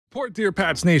Support Dear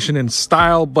Pats Nation in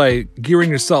style by gearing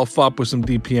yourself up with some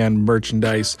DPN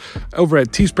merchandise over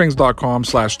at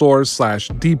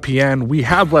teesprings.com/stores/DPN. We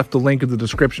have left the link in the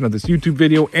description of this YouTube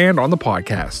video and on the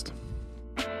podcast.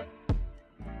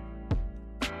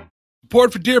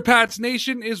 Support for Dear Pats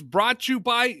Nation is brought to you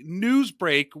by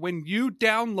Newsbreak. When you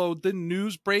download the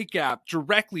Newsbreak app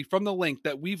directly from the link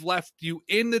that we've left you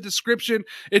in the description,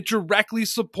 it directly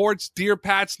supports Dear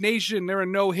Pats Nation. There are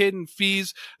no hidden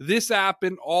fees. This app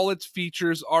and all its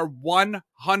features are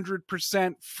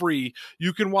 100% free.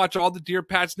 You can watch all the Dear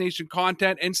Pats Nation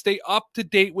content and stay up to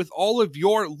date with all of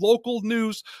your local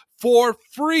news for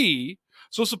free.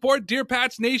 So support Dear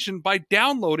Pats Nation by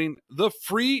downloading the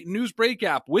free Newsbreak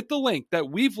app with the link that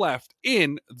we've left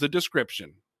in the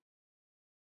description.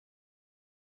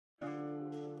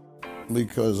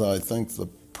 Because I think the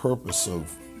purpose of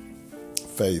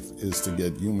faith is to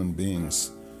get human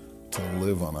beings to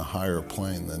live on a higher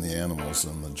plane than the animals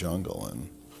in the jungle, and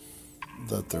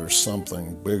that there's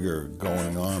something bigger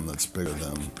going on that's bigger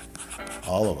than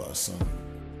all of us.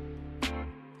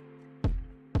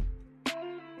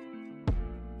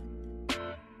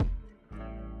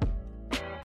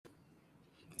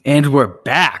 And we're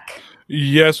back.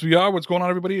 Yes, we are. What's going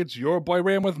on, everybody? It's your boy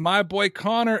Ram with my boy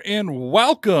Connor, and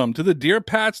welcome to the Dear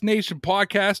Pats Nation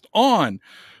podcast on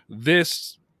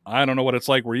this, I don't know what it's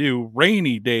like where you,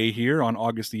 rainy day here on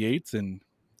August the 8th in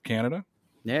Canada.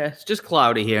 Yeah, it's just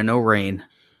cloudy here, no rain.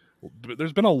 But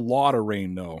there's been a lot of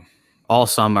rain, though. All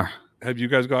summer. Have you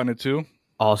guys gotten it, too?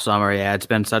 All summer, yeah. It's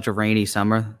been such a rainy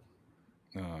summer.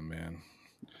 Oh, man.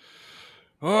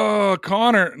 Oh,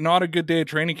 Connor, not a good day at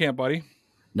training camp, buddy.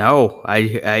 No,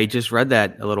 I just read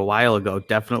that a little while ago.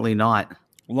 Definitely not.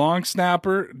 Long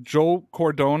snapper Joe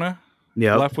Cordona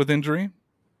left with injury.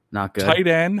 Not good. Tight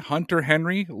end Hunter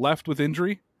Henry left with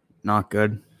injury. Not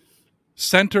good.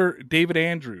 Center David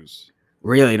Andrews.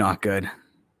 Really not good.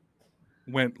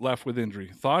 Went left with injury.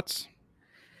 Thoughts?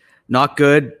 Not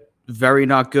good, very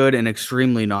not good, and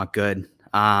extremely not good.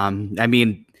 I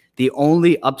mean, the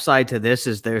only upside to this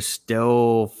is they're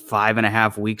still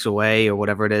 5.5 weeks away or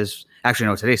whatever it is. Actually,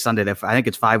 no, today's Sunday. I think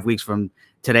it's 5 weeks from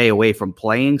today away from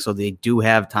playing, so they do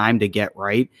have time to get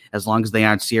right as long as they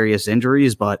aren't serious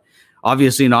injuries, but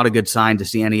obviously not a good sign to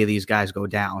see any of these guys go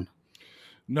down.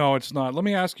 No, it's not. Let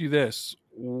me ask you this.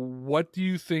 What do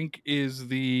you think is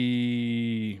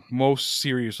the most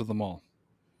serious of them all?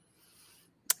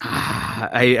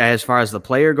 As far as the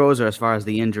player goes or as far as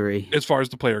the injury? As far as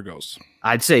the player goes.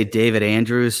 I'd say David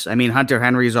Andrews. I mean, Hunter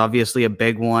Henry is obviously a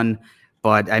big one,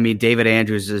 but I mean, David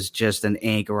Andrews is just an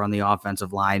anchor on the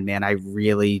offensive line, man. I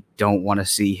really don't want to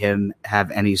see him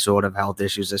have any sort of health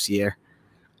issues this year.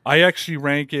 I actually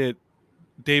rank it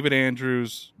David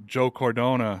Andrews, Joe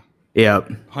Cordona,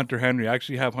 Hunter Henry. I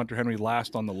actually have Hunter Henry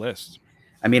last on the list.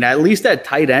 I mean, at least at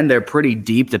tight end, they're pretty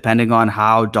deep depending on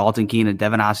how Dalton Keene and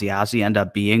Devin Asiasi end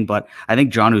up being. But I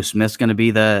think Jonnu Smith's going to be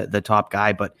the top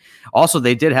guy. But also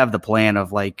they did have the plan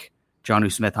of like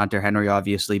Jonnu Smith, Hunter Henry,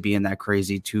 obviously being that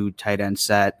crazy 2 tight end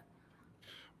set.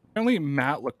 Apparently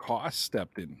Matt Lacoste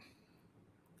stepped in.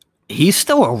 He's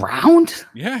still around?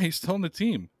 Yeah, he's still on the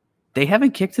team. They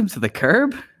haven't kicked him to the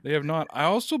curb? They have not. I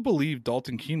also believe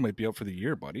Dalton Keene might be out for the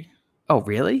year, buddy. Oh,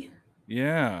 really?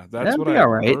 Yeah, that'd what be I all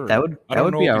right. heard. That would be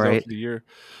all right for the year.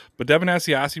 But Devin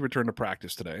Asiasi returned to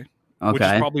practice today, which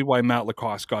is probably why Matt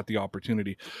Lacoste got the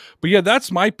opportunity. But yeah,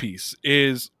 that's my piece.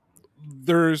 Is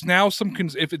there's now some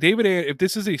if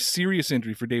this is a serious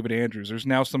injury for David Andrews, there's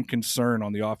now some concern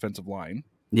on the offensive line.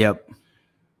 Yep.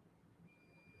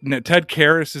 Now, Ted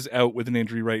Karras is out with an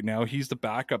injury right now. He's the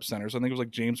backup center. So I think it was like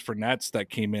James Fournette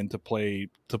that came in to play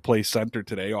center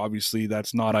today. Obviously,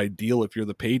 that's not ideal if you're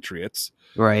the Patriots.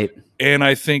 Right. And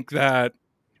I think that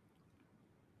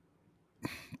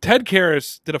Ted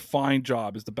Karras did a fine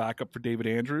job as the backup for David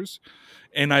Andrews.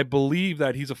 And I believe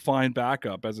that he's a fine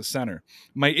backup as a center.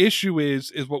 My issue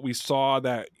is what we saw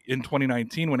that in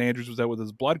 2019 when Andrews was out with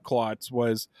his blood clots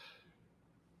was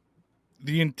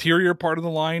the interior part of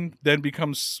the line then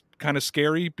becomes kind of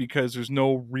scary because there's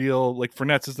no real, like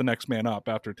Fournette is the next man up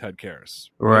after Ted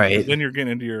Karras. Right. Then you're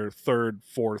getting into your third,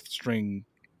 fourth string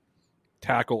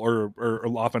tackle or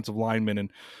offensive lineman.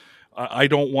 And I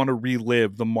don't want to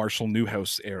relive the Marshall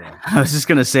Newhouse era. I was just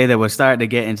going to say that we're starting to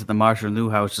get into the Marshall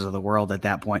Newhouses of the world at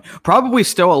that point. Probably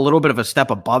still a little bit of a step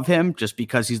above him just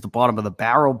because he's the bottom of the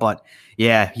barrel. But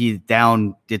yeah, he's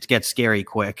down. It gets scary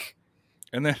quick.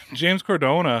 And then James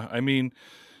Cordona, I mean,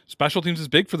 special teams is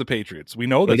big for the Patriots. We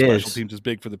know that special teams is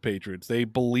big for the Patriots. They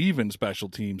believe in special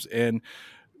teams. And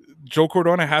Joe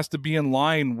Cordona has to be in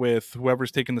line with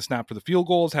whoever's taking the snap for the field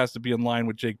goals, has to be in line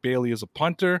with Jake Bailey as a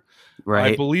punter. I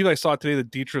Right. believe I saw today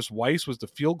that Dietrich Weiss was the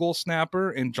field goal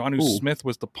snapper and Jonnu Ooh. Smith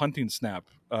was the punting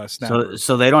snapper.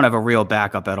 So they don't have a real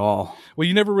backup at all. Well,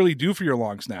 you never really do for your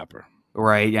long snapper.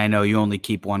 Right. I know you only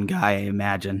keep one guy, I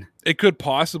imagine. It could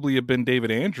possibly have been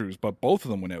David Andrews, but both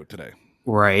of them went out today.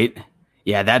 Right.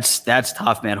 Yeah, that's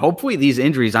tough, man. Hopefully these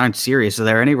injuries aren't serious. Are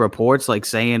there any reports like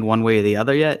saying one way or the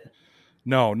other yet?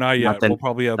 No, not yet. Nothing. We'll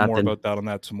probably have more Nothing. about that on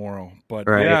that tomorrow. But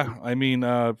Right. yeah, I mean,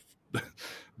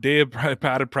 day of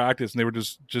padded practice, and they were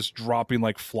just dropping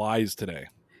like flies today.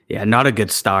 Yeah, not a good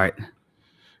start.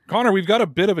 Connor, we've got a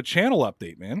bit of a channel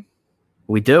update, man.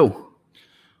 We do.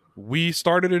 We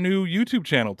started a new YouTube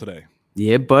channel today.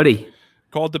 Yeah, buddy.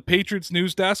 Called the Patriots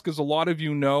News Desk. As a lot of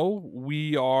you know,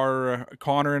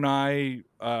 Connor and I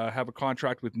have a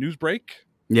contract with Newsbreak.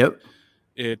 Yep.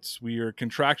 We are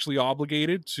contractually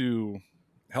obligated to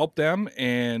help them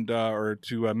and or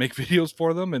to make videos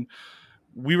for them, and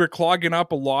we were clogging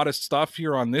up a lot of stuff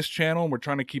here on this channel, and we're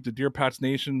trying to keep the Dear Pats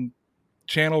Nation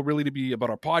channel really to be about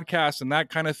our podcast and that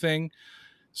kind of thing.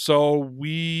 So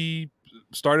we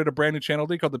started a brand new channel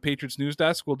today called the Patriots News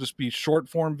Desk. We'll just be short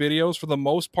form videos. For the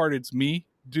most part, it's me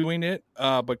doing it,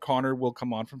 but Connor will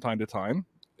come on from time to time.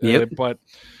 Yep. But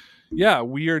yeah,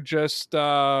 we are just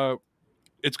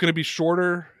it's going to be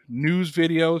shorter news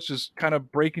videos, just kind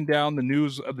of breaking down the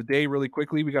news of the day really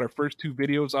quickly. We got our first 2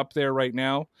 videos up there right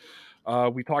now. I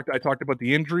talked about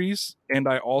the injuries, and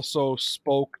I also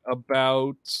spoke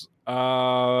about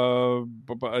N'Keal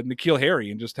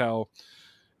Harry and just how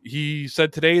he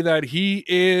said today that he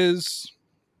is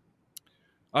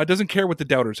doesn't care what the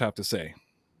doubters have to say.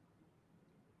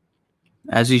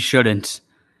 As he shouldn't.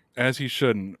 As he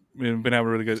shouldn't. We've been having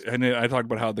really good, and I talked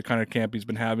about how the kind of camp he's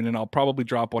been having, and I'll probably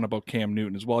drop one about Cam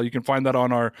Newton as well. You can find that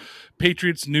on our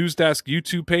Patriots News Desk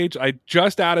YouTube page. I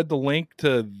just added the link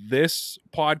to this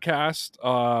podcast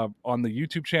on the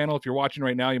YouTube channel. If you're watching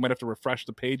right now, you might have to refresh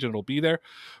the page and it'll be there.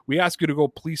 We ask you to go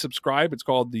please subscribe. It's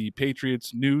called the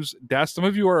Patriots News Desk. Some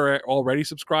of you are already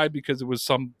subscribed because it was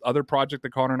some other project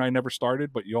that Connor and I never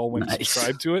started, but you all went and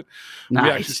subscribed to it. Nice. We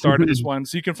actually started this one.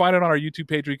 So you can find it on our YouTube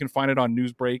page, or you can find it on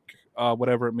Newsbreak,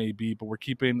 whatever it may be, but we're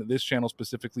keeping this channel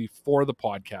specifically for the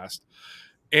podcast.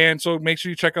 And so make sure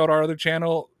you check out our other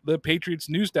channel, the Patriots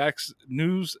News Desk.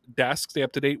 Stay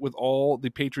up to date with all the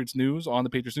Patriots news on the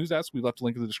Patriots News Desk. We left a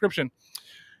link in the description.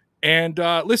 And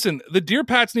listen, the Dear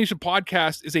Pats Nation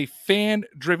podcast is a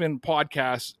fan-driven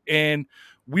podcast, and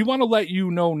we want to let you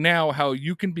know now how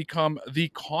you can become the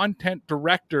content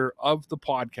director of the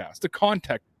podcast, the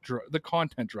content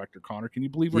director. Connor, can you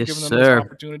believe we're giving them this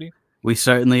opportunity? We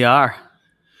certainly are.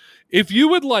 If you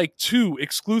would like 2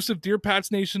 exclusive Dear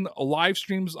Pats Nation live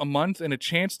streams a month and a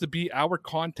chance to be our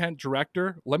content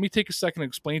director, let me take a second to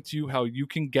explain to you how you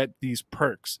can get these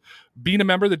perks. Being a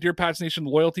member of the Dear Pats Nation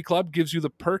Loyalty Club gives you the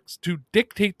perks to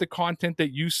dictate the content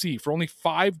that you see. For only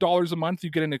 $5 a month, you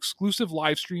get an exclusive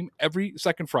live stream every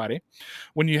second Friday,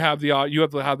 when you have the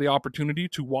opportunity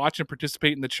to watch and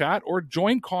participate in the chat or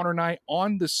join Connor and I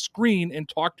on the screen and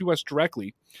talk to us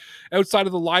directly. Outside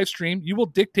of the live stream, you will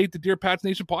dictate the Dear Pats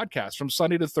Nation podcast. From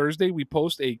Sunday to Thursday, we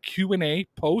post a Q&A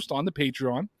post on the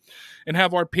Patreon and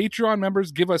have our Patreon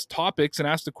members give us topics and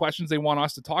ask the questions they want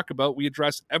us to talk about. We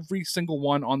address every single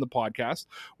one on the podcast.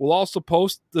 We'll also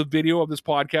post the video of this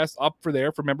podcast up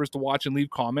for members to watch and leave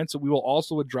comments, that we will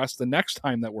also address the next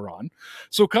time that we're on.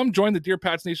 So come join the Dear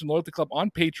Pats Nation Loyalty Club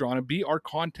on Patreon and be our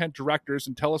content directors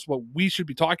and tell us what we should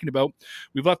be talking about.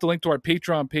 We've left a link to our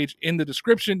Patreon page in the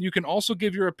description. You can also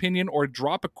give your opinion or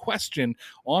drop a question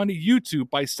on YouTube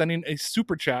by sending a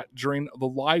super chat during the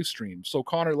live stream. So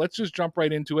Connor, let's just jump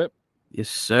right into it. Yes,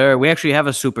 sir. We actually have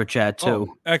a super chat too.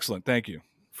 Oh, excellent. Thank you.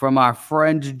 From our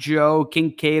friend Joe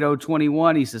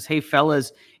Kincaid21. He says, hey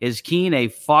fellas, is Keen a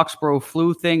Foxborough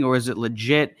flu thing or is it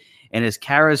legit? And is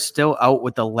Karras still out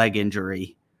with the leg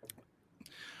injury?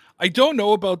 I don't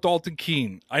know about Dalton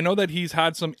Keene. I know that he's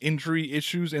had some injury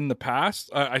issues in the past.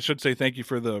 I should say thank you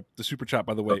for the super chat,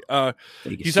 by the way.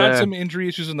 He's had some injury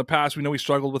issues in the past. We know he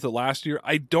struggled with it last year.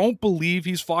 I don't believe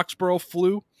he's Foxborough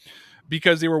flu,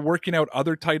 because they were working out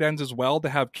other tight ends as well to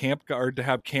have camp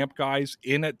guys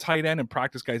in at tight end and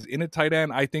practice guys in at tight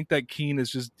end. I think that Keene is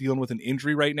just dealing with an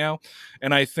injury right now,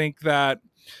 and I think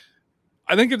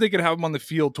if they could have him on the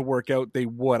field to work out, they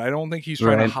would. I don't think he's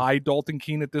trying to hide Dalton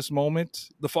Keene at this moment.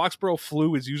 The Foxborough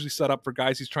flu is usually set up for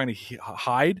guys he's trying to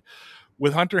hide.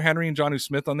 With Hunter Henry and Jonnu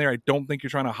Smith on there, I don't think you're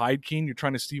trying to hide Keene. You're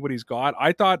trying to see what he's got.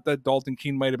 I thought that Dalton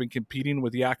Keene might have been competing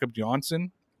with Jakob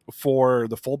Johnson for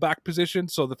the fullback position.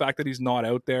 So the fact that he's not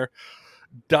out there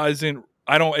doesn't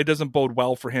it doesn't bode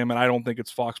well for him, and I don't think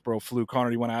it's Foxborough flu. Connor,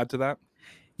 do you want to add to that?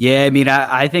 Yeah, I mean,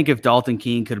 I think if Dalton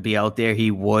Keene could be out there,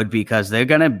 he would, because they're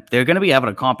gonna be having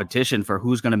a competition for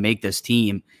who's gonna make this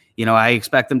team. I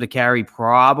expect them to carry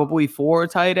probably 4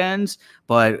 tight ends,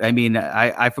 but I mean,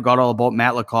 I forgot all about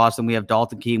Matt Lacoste, and we have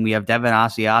Dalton Keene, we have Devin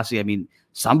Asiasi. I mean,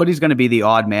 somebody's going to be the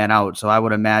odd man out, so I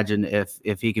would imagine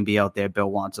if he can be out there, Bill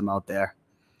wants him out there.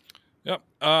 Yep,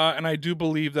 and I do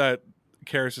believe that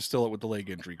Karras is still out with the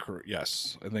leg injury.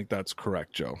 Yes, I think that's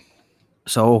correct, Joe.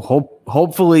 So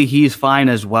hopefully he's fine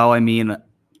as well. I mean,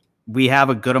 we have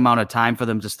a good amount of time for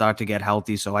them to start to get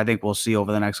healthy, so I think we'll see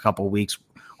over the next couple of weeks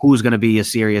who's going to be a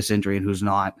serious injury and who's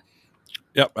not.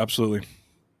 Yep, absolutely.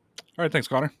 All right, thanks,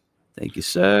 Connor. Thank you,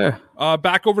 sir.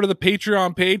 Back over to the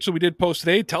Patreon page. So we did post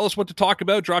today. Tell us what to talk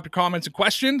about. Drop your comments and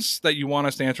questions that you want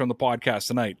us to answer on the podcast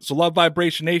tonight. So Love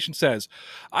Vibration Nation says,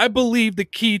 I believe the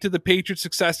key to the Patriots'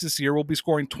 success this year will be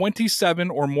scoring 27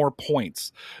 or more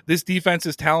points. This defense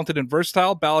is talented and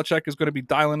versatile. Belichick is going to be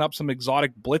dialing up some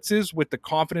exotic blitzes with the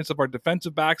confidence of our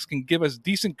defensive backs can give us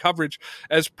decent coverage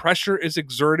as pressure is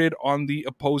exerted on the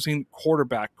opposing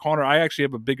quarterback. Connor, I actually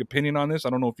have a big opinion on this. I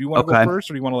don't know if you want to go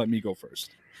first or you want to let me go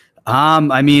first.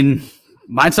 I mean,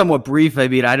 mine's somewhat brief. I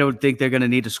mean, I don't think they're going to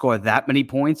need to score that many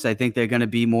points. I think they're going to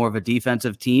be more of a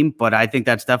defensive team, but I think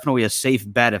that's definitely a safe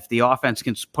bet. If the offense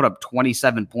can put up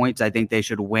 27 points, I think they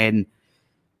should win.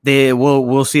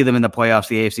 We'll see them in the playoffs,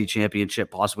 the AFC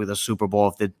Championship, possibly the Super Bowl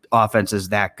if the offense is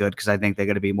that good, because I think they're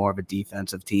going to be more of a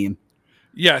defensive team.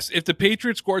 Yes, if the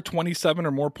Patriots score 27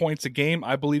 or more points a game,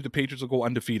 I believe the Patriots will go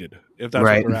undefeated, if that's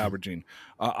what they're averaging.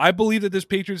 I believe that this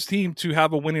Patriots team, to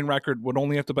have a winning record, would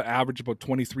only have to average about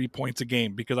 23 points a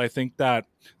game, because I think that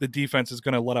the defense is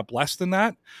going to let up less than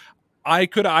that. I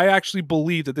actually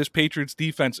believe that this Patriots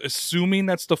defense, assuming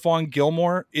that Stephon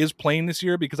Gilmore is playing this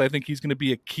year, because I think he's going to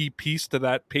be a key piece to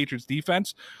that Patriots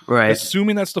defense. Right.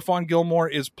 Assuming that Stephon Gilmore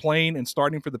is playing and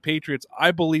starting for the Patriots,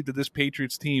 I believe that this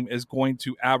Patriots team is going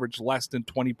to average less than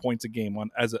 20 points a game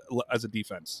as a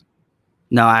defense.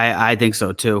 No, I think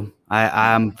so too.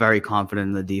 I'm very confident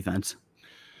in the defense.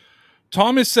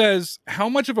 Thomas says, how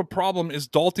much of a problem is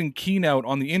Dalton Keene out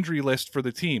on the injury list for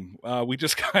the team? We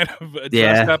just kind of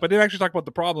addressed that, but didn't actually talk about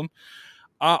the problem.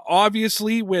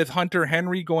 Obviously, with Hunter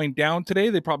Henry going down today,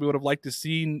 they probably would have liked to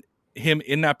see him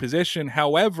in that position.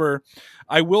 However,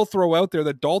 I will throw out there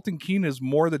that Dalton Keene is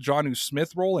more the Jonnu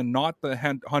Smith role and not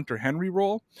the Hunter Henry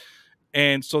role.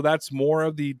 And so that's more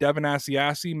of the Devin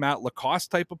Asiasi, Matt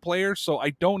Lacoste type of player. So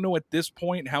I don't know at this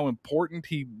point how important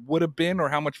he would have been or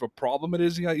how much of a problem it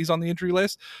is he's on the injury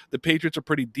list. The Patriots are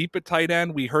pretty deep at tight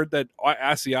end. We heard that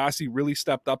Asiasi really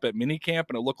stepped up at minicamp,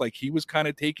 and it looked like he was kind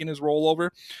of taking his role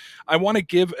over. I want to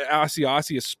give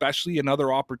Asiasi especially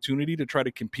another opportunity to try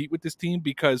to compete with this team,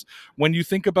 because when you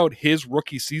think about his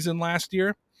rookie season last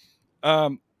year,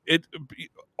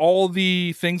 all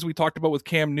the things we talked about with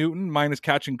Cam Newton minus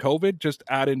catching COVID, just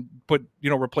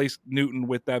replace Newton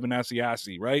with Devin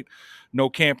Asiasi, right? No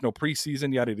camp, no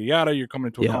preseason, yada, yada, yada. You're coming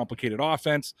into a complicated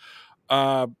offense.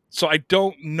 So I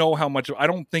don't know I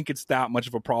don't think it's that much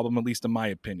of a problem, at least in my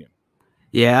opinion.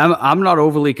 Yeah, I'm not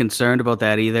overly concerned about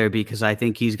that either, because I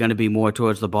think he's going to be more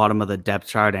towards the bottom of the depth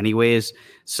chart anyways.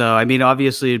 So, I mean,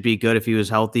 obviously it'd be good if he was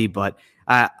healthy, but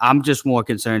I'm just more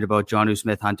concerned about Jonnu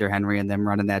Smith, Hunter Henry, and them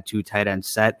running that 2 tight end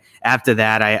set. After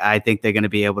that, I think they're going to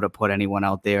be able to put anyone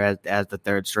out there as the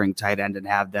third string tight end and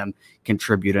have them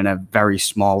contribute in a very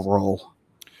small role.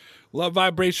 Love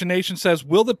Vibration Nation says,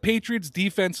 will the Patriots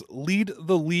defense lead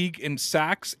the league in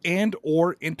sacks and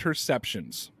or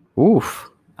interceptions? Oof.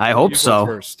 I hope so.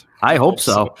 First. I hope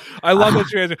so. I love that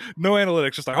you guys no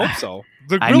analytics, just I hope so.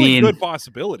 It's a really good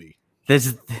possibility.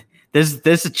 There's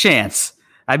a chance.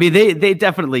 I mean, they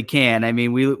definitely can. I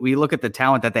mean, we look at the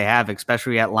talent that they have,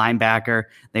 especially at linebacker.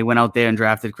 They went out there and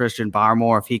drafted Christian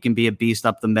Barmore. If he can be a beast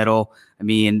up the middle, I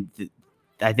mean,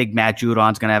 I think Matt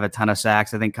Judon's going to have a ton of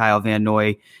sacks. I think Kyle Van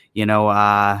Noy,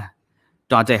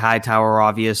 Dante Hightower,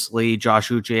 obviously. Josh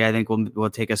Uche, I think, will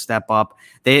take a step up.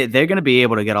 They're going to be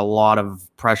able to get a lot of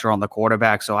pressure on the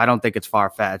quarterback, so I don't think it's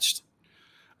far-fetched.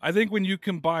 I think when you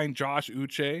combine Josh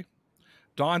Uche,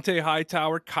 Dante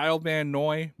Hightower, Kyle Van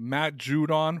Noy, Matt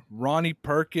Judon, Ronnie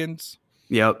Perkins,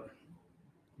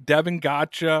 Devin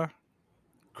Gotcha,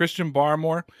 Christian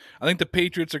Barmore, I think the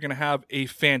Patriots are going to have a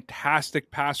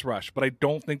fantastic pass rush, but I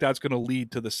don't think that's going to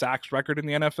lead to the sacks record in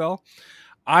the NFL.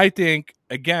 I think,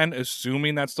 again,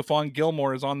 assuming that Stephon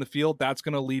Gilmore is on the field, that's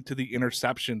going to lead to the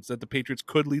interceptions, that the Patriots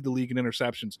could lead the league in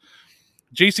interceptions.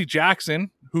 J.C. Jackson,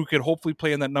 who could hopefully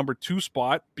play in that number 2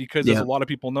 spot, because as a lot of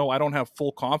people know, I don't have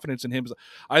full confidence in him.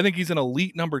 I think he's an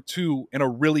elite number 2 and a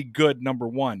really good number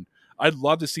 1. I'd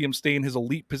love to see him stay in his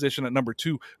elite position at number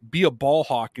 2, be a ball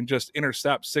hawk and just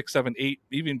intercept 6, 7, 8,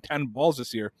 even 10 balls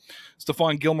this year.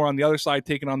 Stephon Gilmore on the other side,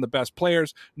 taking on the best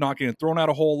players, not getting thrown out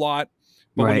a whole lot.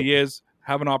 But when he is,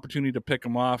 have an opportunity to pick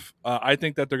him off. I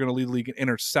think that they're going to lead the league in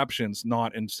interceptions,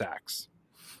 not in sacks.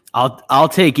 I'll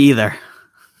take either.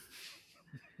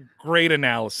 Great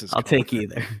analysis. I'll take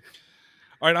either.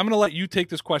 All right, I'm going to let you take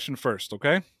this question first,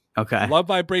 okay? Okay. Love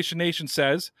Vibration Nation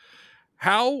says,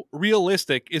 how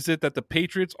realistic is it that the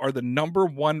Patriots are the number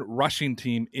 1 rushing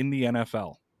team in the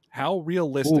NFL? How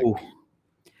realistic? Ooh.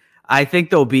 I think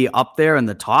they'll be up there in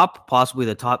the top, possibly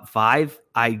the top 5.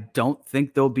 I don't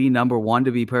think they'll be number 1,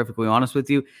 to be perfectly honest with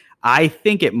you. I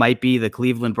think it might be the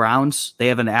Cleveland Browns. They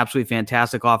have an absolutely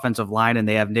fantastic offensive line, and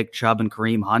they have Nick Chubb and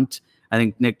Kareem Hunt. I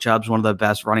think Nick Chubb's one of the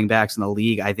best running backs in the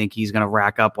league. I think he's going to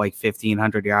rack up like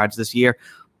 1,500 yards this year.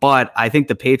 But I think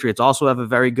the Patriots also have a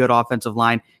very good offensive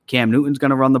line. Cam Newton's going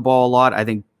to run the ball a lot. I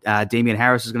think Damian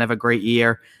Harris is going to have a great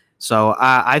year. So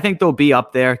I think they'll be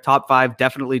up there. Top 5,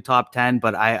 definitely top 10,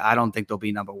 but I don't think they'll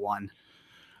be number 1.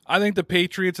 I think the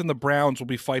Patriots and the Browns will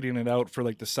be fighting it out for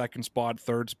like the 2nd spot,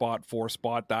 3rd spot, 4th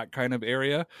spot, that kind of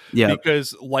area. Yeah.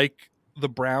 Because like the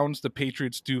Browns, the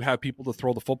Patriots do have people to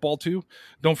throw the football to.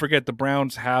 Don't forget, the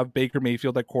Browns have Baker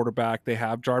Mayfield at quarterback. They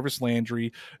have Jarvis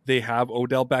Landry. They have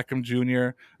Odell Beckham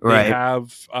Jr. Right. They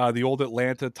have the old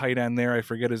Atlanta tight end there. I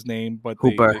forget his name, but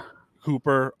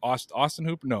Hooper. Austin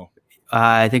Hooper? No.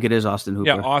 I think it is Austin Hooper.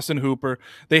 Yeah, Austin Hooper.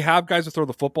 They have guys to throw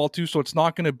the football to, so it's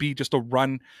not going to be just a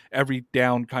run every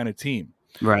down kind of team.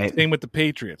 Right. Same with the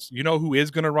Patriots. You know who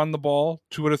is going to run the ball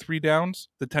 2 out of 3 downs?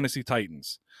 The Tennessee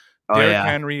Titans. Derrick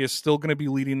Henry is still going to be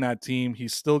leading that team.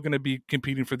 He's still going to be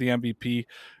competing for the MVP.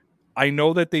 I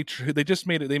know that they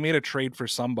made a trade for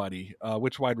somebody.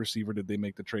 Which wide receiver did they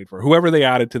make the trade for? Whoever they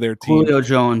added to their team.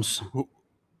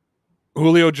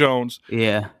 Julio Jones.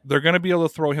 Yeah. They're going to be able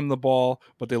to throw him the ball,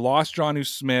 but they lost Jonnu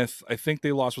Smith. I think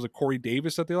they lost, was it Corey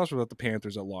Davis that they lost, or was that the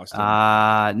Panthers that lost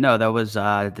him? No, that was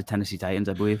the Tennessee Titans,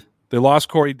 I believe. They lost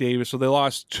Corey Davis, so they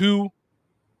lost 2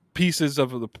 pieces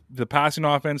of the passing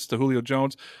offense to Julio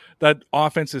Jones. That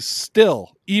offense is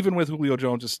still, even with Julio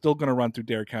Jones, is still going to run through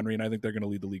Derrick Henry, and I think they're going to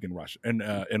lead the league in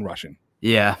rushing.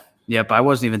 Yeah. Yep, I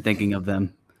wasn't even thinking of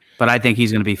them, but I think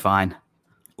he's going to be fine.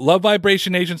 Love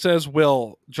Vibration Nation says,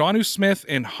 will Jonnu Smith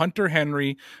and Hunter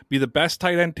Henry be the best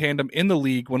tight end tandem in the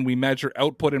league when we measure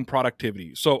output and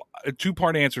productivity? So a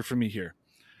 2-part answer for me here.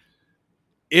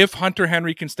 If Hunter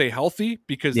Henry can stay healthy,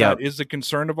 because that is a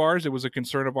concern of ours. It was a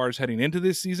concern of ours heading into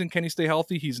this season. Can he stay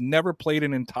healthy? He's never played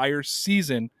an entire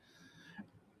season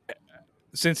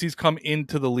since he's come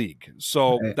into the league.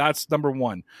 So that's number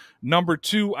 1. Number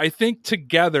 2, I think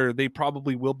together they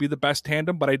probably will be the best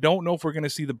tandem, but I don't know if we're going to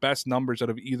see the best numbers out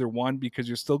of either one, because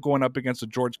you're still going up against the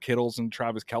George Kittles and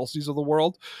Travis Kelce's of the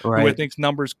world, who I think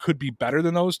numbers could be better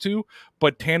than those two.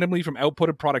 But tandemly from output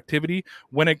and productivity,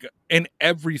 in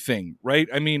everything, right?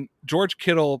 I mean, George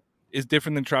Kittle is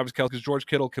different than Travis Kelce, because George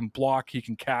Kittle can block, he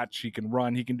can catch, he can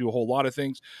run, he can do a whole lot of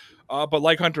things. But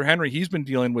like Hunter Henry, he's been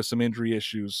dealing with some injury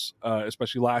issues,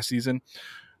 especially last season.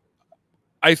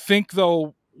 I think,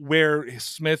 though, where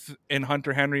Smith and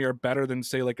Hunter Henry are better than,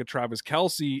 say, like a Travis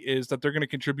Kelce, is that they're going to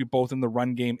contribute both in the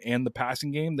run game and the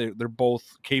passing game. They're both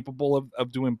capable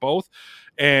of doing both.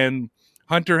 And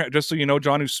Hunter, just so you know,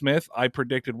 Jonnu Smith, I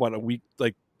predicted,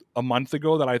 a month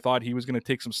ago, that I thought he was going to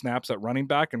take some snaps at running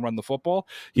back and run the football.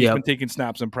 He's been taking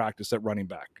snaps in practice at running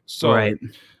back. So,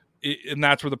 and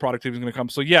that's where the productivity is going to come.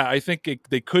 So, yeah, I think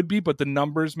they could be, but the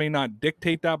numbers may not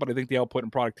dictate that. But I think the output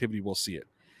and productivity will see it.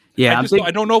 Yeah,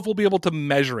 I don't know if we'll be able to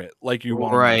measure it like you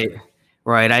want.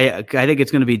 Right. I think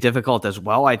it's going to be difficult as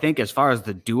well. I think as far as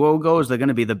the duo goes, they're going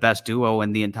to be the best duo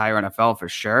in the entire NFL for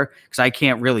sure, because I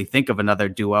can't really think of another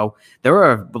duo. There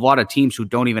are a lot of teams who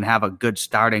don't even have a good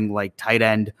starting tight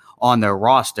end on their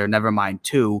roster, never mind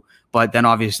 2. But then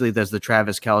obviously there's the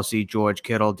Travis Kelce, George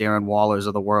Kittle, Darren Wallers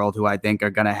of the world, who I think are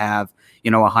going to have,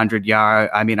 100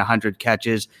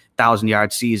 catches,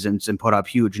 1,000-yard seasons and put up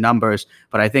huge numbers.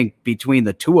 But I think between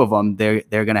the 2 of them, they're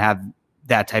going to have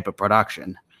that type of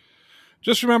production.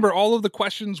 Just remember, all of the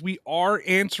questions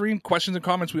and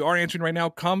comments we are answering right now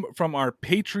come from our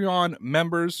Patreon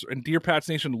members and Dear Pats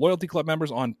Nation Loyalty Club members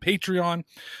on Patreon.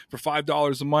 For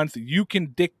 $5 a month, you can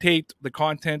dictate the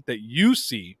content that you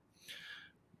see.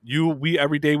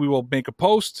 Every day we will make a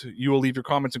post. You will leave your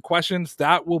comments and questions.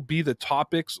 That will be the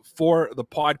topics for the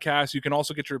podcast. You can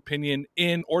also get your opinion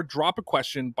in or drop a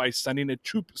question by sending a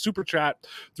super chat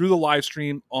through the live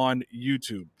stream on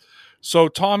YouTube. So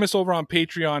Thomas over on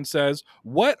Patreon says,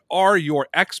 what are your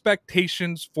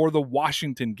expectations for the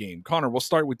Washington game? Connor, we'll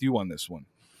start with you on this one.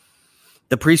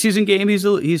 The preseason game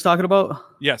he's talking about?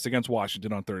 Yes, against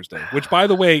Washington on Thursday. Which, by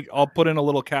the way, I'll put in a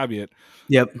little caveat.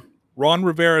 Yep. Ron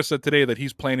Rivera said today that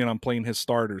he's planning on playing his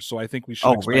starters, so I think we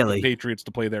should expect the Patriots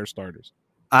to play their starters.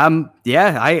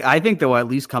 Yeah, I think they'll at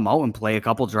least come out and play a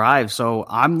couple drives. So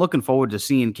I'm looking forward to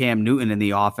seeing Cam Newton in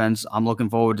the offense. I'm looking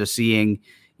forward to seeing,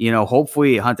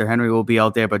 hopefully Hunter Henry will be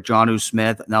out there, but Jonnu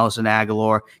Smith, Nelson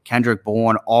Aguilar, Kendrick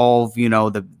Bourne, all of,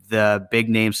 the big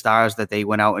name stars that they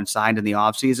went out and signed in the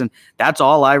offseason. That's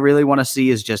all I really want to see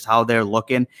is just how they're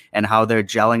looking and how they're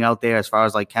gelling out there as far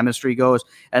as like chemistry goes.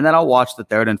 And then I'll watch the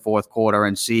third and fourth quarter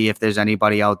and see if there's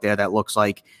anybody out there that looks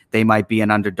like they might be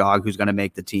an underdog who's going to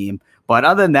make the team. But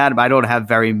other than that, I don't have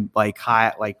very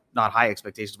high, not high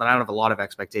expectations, but I don't have a lot of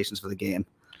expectations for the game.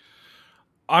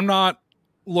 I'm not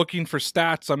looking for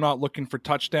stats. I'm not looking for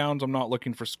touchdowns. I'm not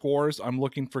looking for scores. I'm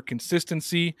looking for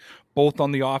consistency, both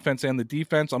on the offense and the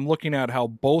defense. I'm looking at how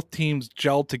both teams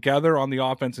gel together on the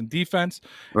offense and defense.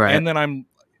 Right. And then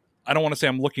I don't want to say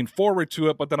I'm looking forward to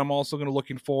it, but then I'm also going to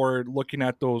looking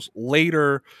at those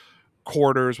later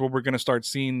quarters where we're going to start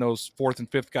seeing those fourth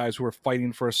and fifth guys who are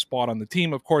fighting for a spot on the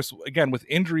team. Of course, again, with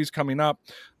injuries coming up,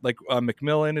 like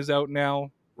McMillan is out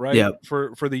now, right? Yep.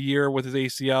 For the year with his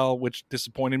ACL, which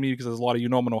disappointed me because there's a lot of,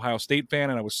 I'm an Ohio State fan,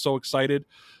 and I was so excited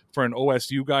for an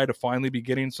OSU guy to finally be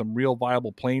getting some real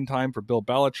viable playing time for Bill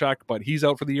Belichick, but he's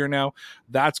out for the year now.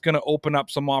 That's going to open up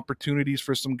some opportunities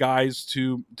for some guys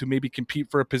to maybe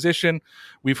compete for a position.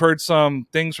 We've heard some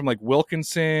things from like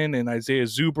Wilkinson and Isaiah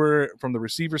Zuber from the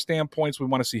receiver standpoints. We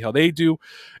want to see how they do.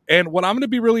 And what I'm going to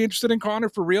be really interested in, Connor,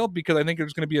 for real, because I think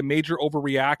there's going to be a major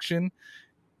overreaction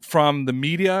from the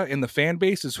media and the fan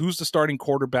base, is who's the starting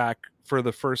quarterback for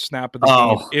the first snap of the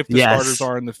game if the starters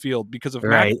are in the field. Because if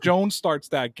Mac Jones starts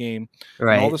that game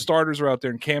and all the starters are out there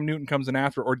and Cam Newton comes in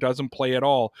after or doesn't play at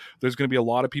all, there's going to be a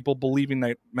lot of people believing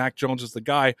that Mac Jones is the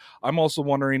guy. I'm also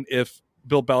wondering if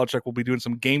Bill Belichick will be doing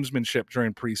some gamesmanship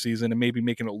during preseason and maybe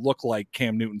making it look like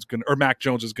Mac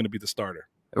Jones is going to be the starter.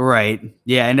 Right.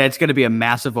 Yeah, and it's going to be a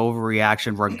massive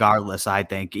overreaction regardless, I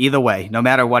think. Either way, no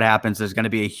matter what happens, there's going to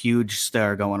be a huge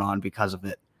stir going on because of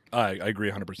it. I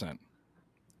agree 100%.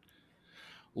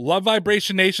 Love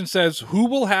Vibration Nation says, who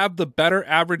will have the better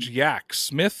average yak,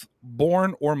 Smith,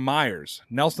 Bourne, or Myers?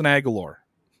 Nelson Aguilar,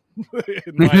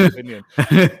 in my opinion.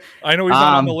 I know he's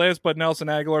not on the list, but Nelson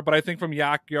Aguilar. But I think from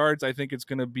yak yards, I think it's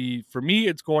going to be, for me,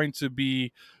 it's going to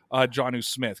be Jonnu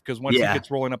Smith, because once he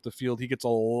gets rolling up the field, he gets a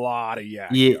lot of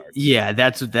yak yards. Yeah,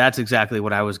 that's exactly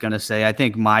what I was going to say. I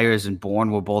think Myers and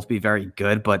Bourne will both be very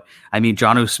good, but I mean,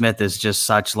 Jonnu Smith is just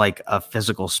such like a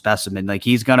physical specimen. Like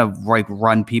he's going to like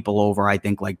run people over, I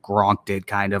think, like Gronk did,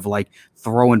 kind of like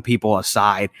throwing people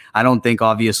aside. I don't think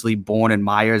obviously Bourne and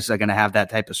Myers are going to have that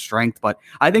type of strength, but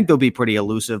I think they'll be pretty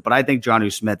elusive. But I think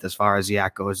Jonnu Smith, as far as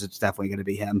yak goes, it's definitely going to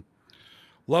be him.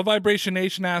 Love Vibration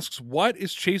Nation asks, what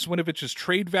is Chase Winovich's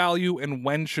trade value and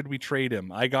when should we trade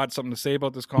him? I got something to say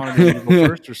about this, Connor. You can go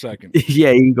first or second?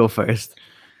 Yeah, you can go first.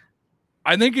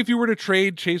 I think if you were to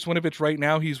trade Chase Winovich right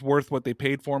now, he's worth what they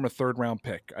paid for him, a third-round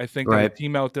pick. I think that a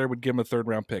team out there would give him a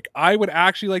third-round pick. I would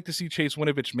actually like to see Chase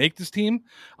Winovich make this team.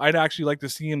 I'd actually like to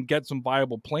see him get some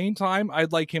viable playing time.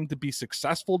 I'd like him to be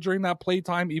successful during that play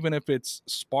time, even if it's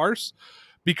sparse.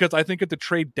 Because I think at the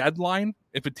trade deadline,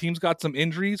 if a team's got some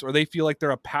injuries or they feel like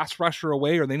they're a pass rusher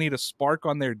away or they need a spark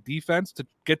on their defense to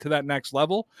get to that next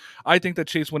level, I think that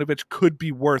Chase Winovich could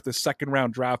be worth a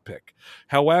second-round draft pick.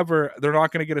 However, they're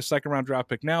not going to get a second-round draft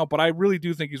pick now, but I really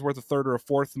do think he's worth a third or a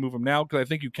fourth to move him now, because I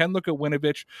think you can look at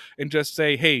Winovich and just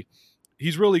say, hey,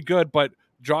 he's really good, but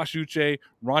Josh Uche,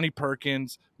 Ronnie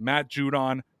Perkins, Matt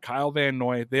Judon, Kyle Van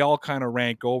Noy, they all kind of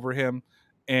rank over him.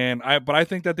 But I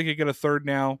think that they could get a third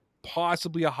now,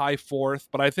 possibly a high fourth,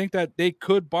 but I think that they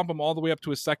could bump him all the way up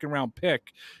to a second-round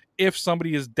pick if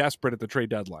somebody is desperate at the trade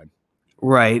deadline.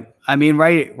 Right. I mean,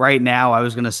 right now, I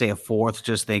was going to say a fourth,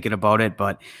 just thinking about it,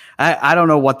 but I don't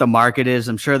know what the market is.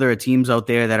 I'm sure there are teams out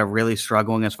there that are really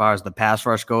struggling as far as the pass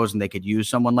rush goes, and they could use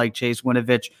someone like Chase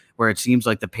Winovich, where it seems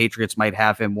like the Patriots might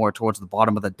have him more towards the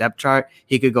bottom of the depth chart.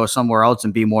 He could go somewhere else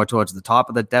and be more towards the top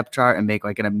of the depth chart and make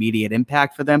like an immediate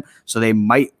impact for them. So they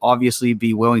might obviously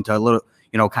be willing to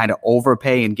kind of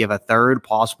overpay and give a third,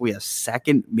 possibly a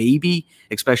second, maybe,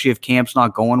 especially if camp's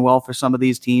not going well for some of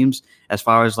these teams as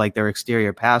far as like their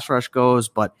exterior pass rush goes.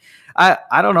 But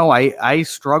I don't know. I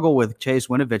struggle with Chase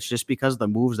Winovich just because of the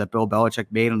moves that Bill Belichick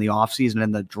made in the offseason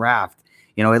and the draft.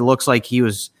 It looks like he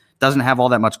doesn't have all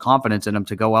that much confidence in him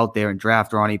to go out there and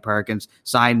draft Ronnie Perkins,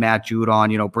 sign Matt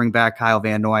Judon, bring back Kyle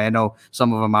Van Noy. I know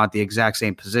some of them aren't the exact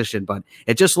same position, but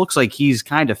it just looks like he's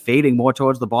kind of fading more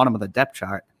towards the bottom of the depth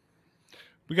chart.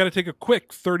 We got to take a quick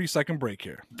 30-second break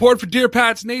here. Support for Dear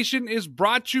Pats Nation is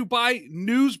brought to you by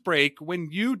Newsbreak. When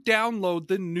you download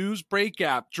the Newsbreak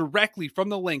app directly from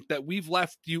the link that we've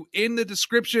left you in the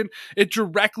description, it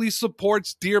directly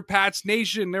supports Dear Pats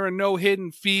Nation. There are no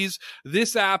hidden fees.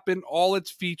 This app and all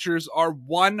its features are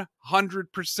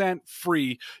 100%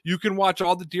 free. You can watch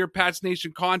all the Dear Pats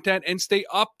Nation content and stay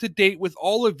up to date with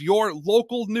all of your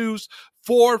local news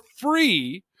for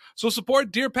free. So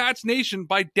support Dear Pats Nation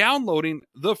by downloading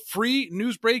the free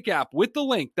Newsbreak app with the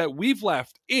link that we've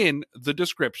left in the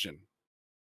description.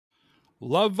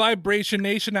 Love Vibration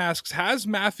Nation asks, has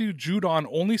Matthew Judon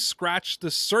only scratched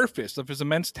the surface of his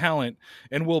immense talent,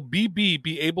 and will BB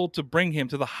be able to bring him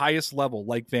to the highest level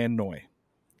like Van Noy?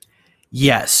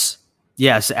 Yes,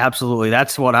 absolutely.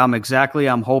 That's what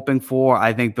I'm hoping for.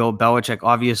 I think Bill Belichick,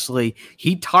 obviously,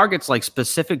 he targets like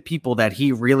specific people that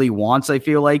he really wants. I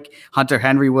feel like Hunter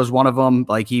Henry was one of them.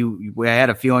 Like I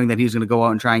had a feeling that he's going to go out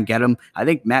and try and get him. I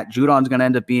think Matt Judon's going to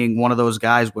end up being one of those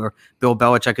guys where Bill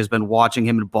Belichick has been watching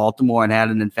him in Baltimore and had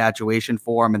an infatuation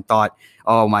for him and thought,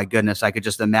 oh my goodness, I could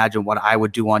just imagine what I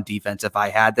would do on defense if I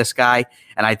had this guy.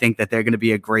 And I think that they're going to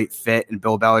be a great fit. And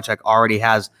Bill Belichick already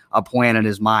has a plan in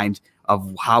his mind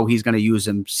of how he's going to use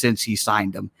him since he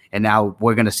signed him. And now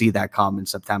we're going to see that come in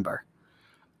September.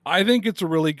 I think it's a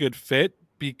really good fit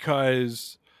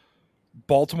because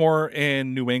Baltimore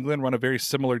and New England run a very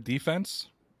similar defense.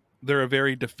 They're a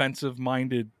very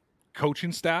defensive-minded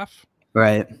coaching staff.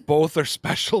 Right. Both are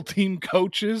special team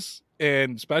coaches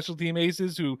and special team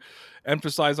aces who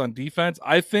emphasize on defense.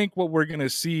 I think what we're going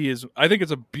to see is, I think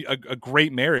it's a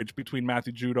great marriage between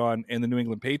Matthew Judon and the New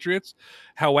England Patriots.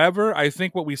 However, I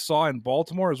think what we saw in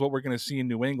Baltimore is what we're going to see in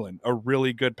New England, a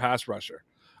really good pass rusher.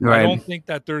 Right. I don't think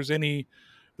that there's going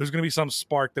to be some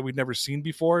spark that we've never seen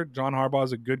before. John Harbaugh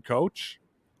is a good coach.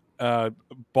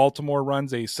 Baltimore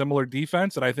runs a similar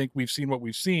defense, and I think we've seen what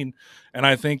we've seen. And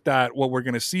I think that what we're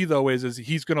going to see, though, is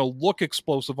he's going to look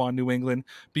explosive on New England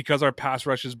because our pass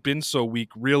rush has been so weak,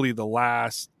 really, the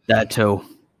last... That too.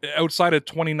 Outside of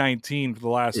 2019 for the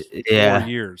last 5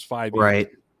 years.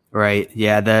 Right.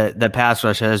 Yeah, the pass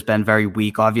rush has been very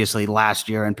weak. Obviously, last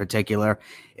year in particular,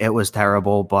 it was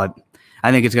terrible, but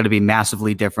I think it's going to be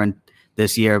massively different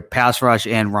this year. Pass rush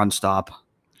and run stop.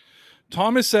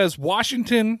 Thomas says,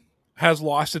 Washington has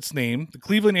lost its name. The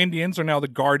Cleveland Indians are now the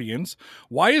Guardians.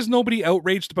 Why is nobody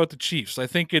outraged about the Chiefs? I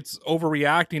think it's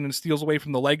overreacting and steals away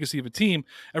from the legacy of a team.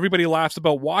 Everybody laughs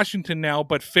about Washington now,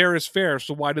 but fair is fair.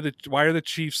 So why are the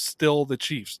Chiefs still the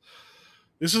Chiefs?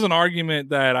 This is an argument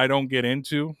that I don't get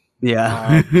into.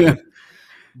 Yeah.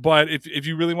 But if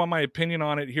you really want my opinion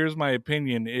on it, here's my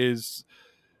opinion is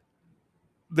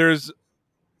there's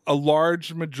a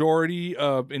large majority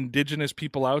of indigenous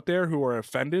people out there who are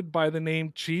offended by the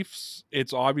name Chiefs.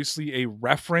 It's obviously a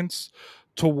reference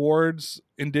towards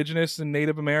indigenous and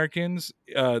Native Americans.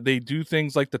 They do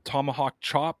things like the tomahawk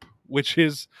chop, which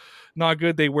is not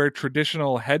good. They wear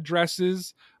traditional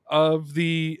headdresses of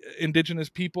the indigenous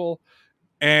people.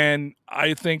 And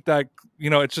I think that,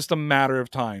 it's just a matter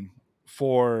of time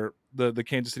for the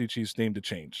Kansas City Chiefs name to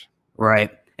change.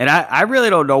 Right. And I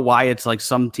really don't know why it's like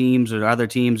some teams or other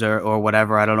teams or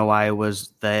whatever. I don't know why it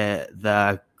was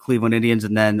the Cleveland Indians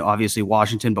and then obviously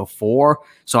Washington before.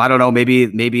 So I don't know.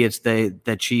 Maybe it's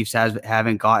the Chiefs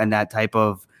haven't gotten that type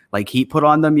of like heat put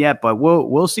on them yet. But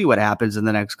we'll see what happens in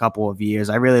the next couple of years.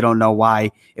 I really don't know why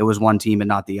it was one team and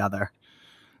not the other.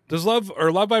 Love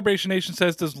Vibration Nation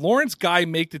says, does Lawrence Guy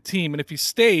make the team? And if he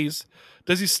stays,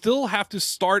 does he still have to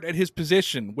start at his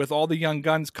position with all the young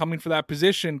guns coming for that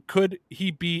position? Could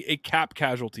he be a cap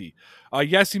casualty?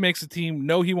 Yes, he makes the team.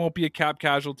 No, he won't be a cap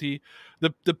casualty.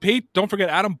 Don't forget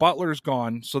Adam Butler's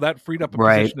gone, so that freed up a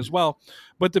position as well.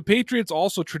 But the Patriots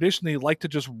also traditionally like to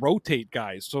just rotate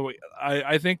guys. So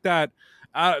I think that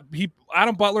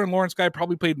Adam Butler and Lawrence Guy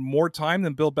probably played more time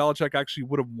than Bill Belichick actually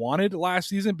would have wanted last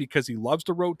season because he loves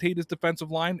to rotate his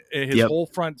defensive line, his whole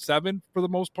front seven for the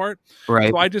most part. Right.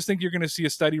 So I just think you're going to see a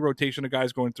steady rotation of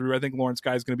guys going through. I think Lawrence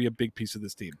Guy is going to be a big piece of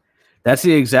this team. That's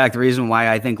the exact reason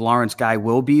why I think Lawrence Guy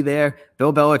will be there.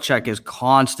 Bill Belichick is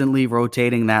constantly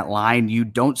rotating that line. You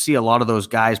don't see a lot of those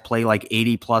guys play like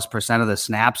 80+% of the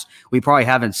snaps. We probably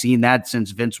haven't seen that since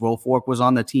Vince Wilfork was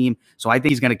on the team. So I think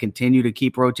he's going to continue to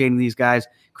keep rotating these guys.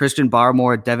 Christian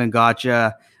Barmore, Devin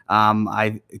Gotcha,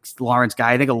 Lawrence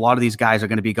Guy. I think a lot of these guys are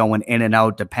going to be going in and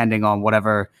out depending on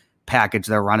whatever package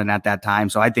they're running at that time.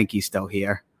 So I think he's still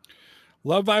here.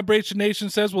 Love Vibration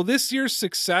Nation says, will this year's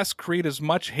success create as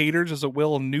much haters as it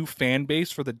will a new fan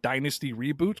base for the Dynasty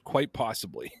reboot? Quite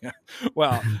possibly.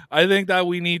 Well, I think that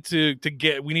we need to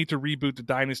reboot the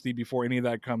Dynasty before any of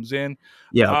that comes in.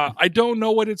 Yeah. I don't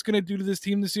know what it's going to do to this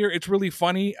team this year. It's really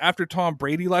funny. After Tom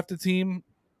Brady left the team,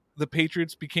 the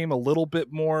Patriots became a little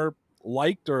bit more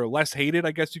liked or less hated,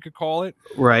 I guess you could call it.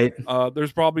 Right.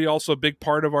 There's probably also a big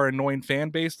part of our annoying fan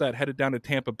base that headed down to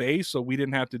Tampa Bay, so we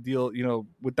didn't have to deal,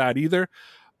 with that either.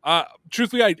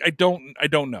 Truthfully, I don't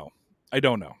know. I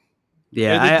don't know.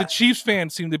 Yeah, the Chiefs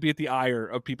fans seem to be at the ire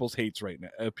of people's hate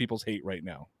right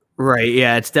now. Right.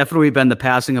 Yeah, it's definitely been the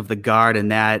passing of the guard in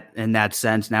that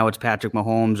sense. Now it's Patrick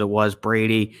Mahomes. It was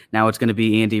Brady. Now it's going to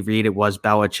be Andy Reid. It was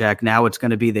Belichick. Now it's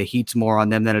going to be the heat's more on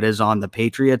them than it is on the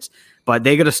Patriots. But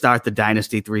they got to start the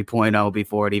Dynasty 3.0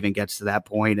 before it even gets to that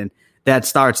point, and that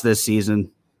starts this season.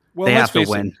 Well, they have to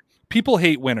win. People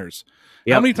hate winners.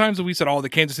 Yep. How many times have we said, the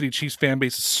Kansas City Chiefs fan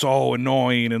base is so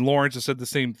annoying, and Lawrence has said the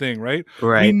same thing, right?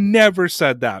 Right. We never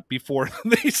said that before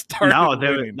they started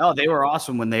winning. No, they were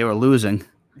awesome when they were losing.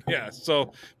 Yeah,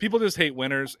 so people just hate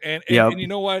winners, and you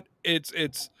know what?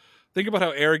 It's think about how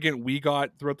arrogant we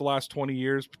got throughout the last 20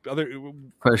 years.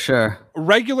 For sure.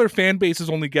 Regular fan bases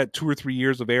only get 2 or 3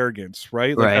 years of arrogance,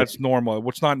 right? Like that's normal.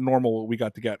 What's not normal, what we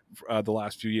got to get the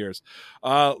last few years.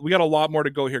 We got a lot more to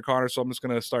go here, Connor, so I'm just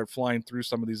going to start flying through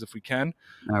some of these if we can.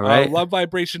 All right. Love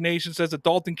Vibration Nation says that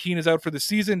Dalton Keene is out for the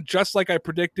season, just like I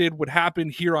predicted would happen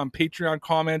here on Patreon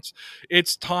comments.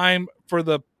 It's time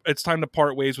to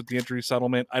part ways with the injury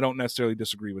settlement. I don't necessarily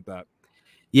disagree with that.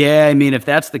 Yeah, I mean, if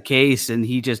that's the case and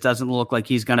he just doesn't look like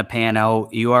he's going to pan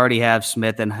out, you already have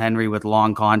Smith and Henry with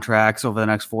long contracts over the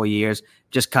next 4 years.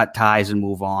 Just cut ties and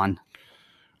move on.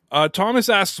 Thomas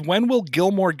asks, when will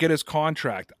Gilmore get his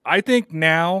contract? I think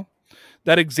now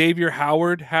that Xavier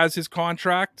Howard has his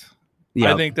contract,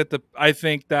 yep. I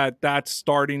think that that's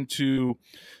starting to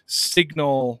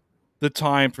signal the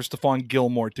time for Stephon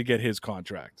Gilmore to get his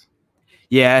contract.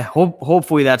 Yeah,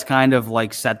 hopefully that's kind of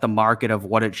like set the market of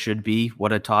what it should be,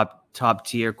 what a top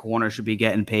tier corner should be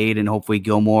getting paid, and hopefully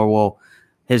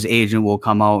his agent will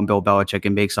come out and Bill Belichick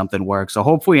and make something work. So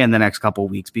hopefully in the next couple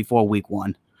of weeks before week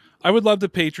 1. I would love the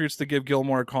Patriots to give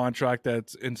Gilmore a contract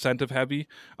that's incentive heavy.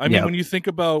 I mean, when you think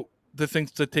about the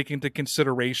things to take into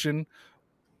consideration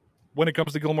when it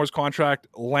comes to Gilmore's contract,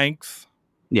 length,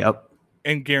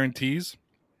 and guarantees.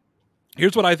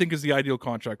 Here's what I think is the ideal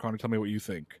contract, Connor. Tell me what you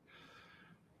think.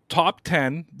 Top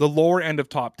 10, the lower end of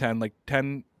top 10, like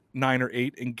 10, 9, or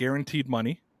 8 in guaranteed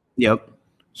money. Yep.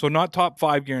 So not top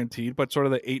 5 guaranteed, but sort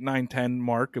of the 8, 9, 10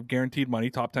 mark of guaranteed money,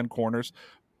 top 10 corners,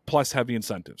 plus heavy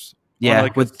incentives. Yeah.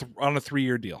 On a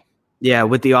 3-year deal. Yeah,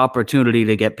 with the opportunity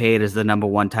to get paid as the number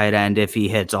 1 tight end if he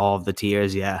hits all of the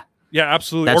tiers, yeah. Yeah,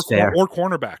 absolutely. That's fair. Or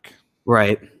cornerback.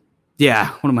 Right. Yeah,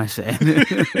 what am I saying?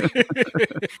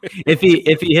 If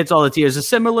he hits all the tiers, a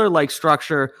similar like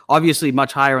structure, obviously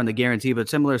much higher on the guarantee, but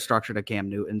similar structure to Cam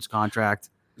Newton's contract.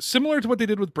 Similar to what they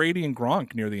did with Brady and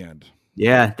Gronk near the end.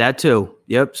 Yeah, that too.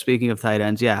 Yep. Speaking of tight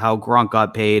ends, how Gronk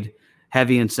got paid,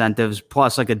 heavy incentives,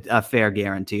 plus like a fair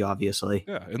guarantee, obviously.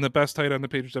 Yeah, and the best tight end the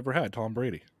Patriots ever had, Tom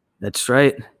Brady. That's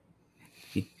right.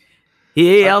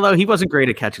 Although he wasn't great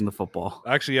at catching the football.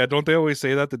 Actually, yeah, don't they always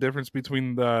say that the difference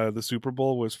between the Super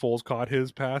Bowl was Foles caught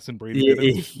his pass and Brady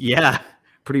didn't? Yeah,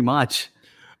 pretty much.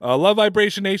 Love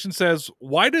Vibration Nation says,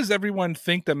 why does everyone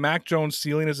think that Mac Jones'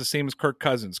 ceiling is the same as Kirk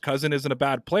Cousins? Cousin isn't a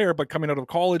bad player, but coming out of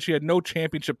college, he had no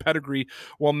championship pedigree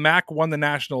while Mac won the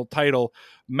national title.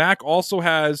 Mac also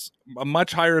has a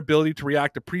much higher ability to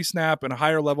react to pre-snap and a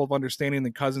higher level of understanding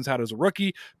than Cousins had as a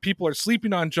rookie. People are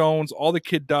sleeping on Jones. All the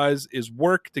kid does is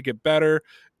work to get better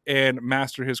and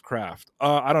master his craft.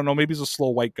 I don't know. Maybe he's a slow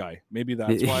white guy. Maybe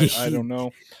that's why. I don't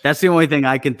know. That's the only thing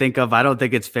I can think of. I don't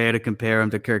think it's fair to compare him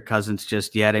to Kirk Cousins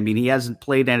just yet. I mean, he hasn't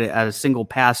played at a single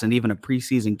pass in even a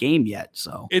preseason game yet.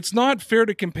 So it's not fair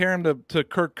to compare him to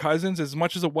Kirk Cousins as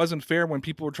much as it wasn't fair when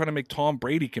people were trying to make Tom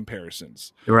Brady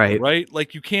comparisons. Right.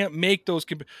 Like you can't make those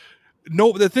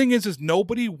No, the thing is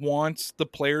nobody wants the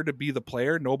player to be the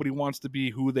player. Nobody wants to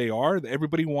be who they are.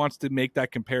 Everybody wants to make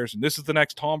that comparison. This is the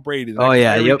next Tom Brady, the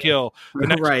next Tyreek Hill, the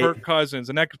next Kirk Cousins,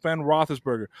 the next Ben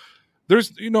Roethlisberger.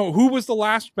 There's, who was the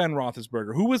last Ben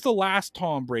Roethlisberger? Who was the last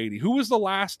Tom Brady? Who was the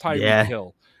last Tyreek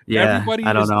Hill? Yeah, everybody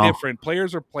is different.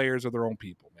 Players are their own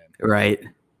people, man. Right.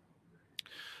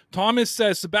 Thomas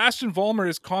says, Sebastian Vollmer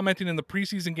is commenting in the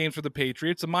preseason games for the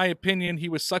Patriots. In my opinion, he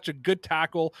was such a good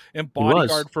tackle and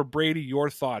bodyguard for Brady. Your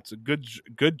thoughts? A good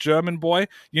German boy?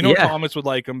 Thomas would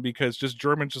like him because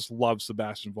Germans just love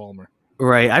Sebastian Vollmer.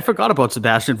 Right. I forgot about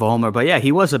Sebastian Vollmer, but yeah,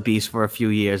 he was a beast for a few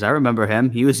years. I remember him.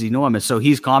 He was enormous. So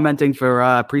he's commenting for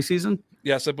preseason?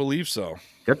 Yes, I believe so.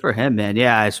 Good for him, man.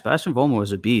 Yeah, Sebastian Vollmer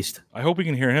was a beast. I hope we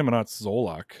can hear him and not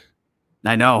Zolak.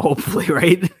 I know, hopefully,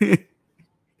 right?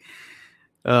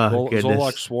 Oh, goodness.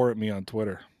 Zolak swore at me on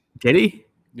Twitter. Did he?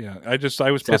 Yeah, I was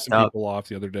pissing people off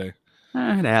the other day.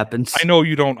 It happens. I know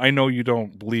you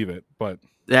don't believe it, but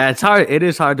yeah, it's hard. It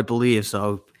is hard to believe.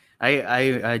 So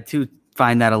I too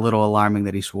find that a little alarming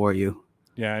that he swore you.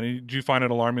 Yeah, and do you find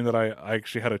it alarming that I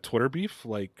actually had a Twitter beef?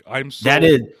 Like that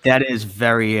is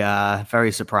very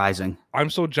very surprising. I'm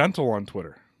so gentle on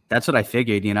Twitter. That's what I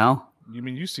figured. You know. You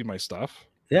mean you see my stuff?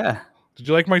 Yeah. Did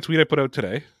you like my tweet I put out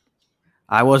today?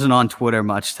 I wasn't on Twitter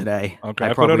much today. Okay,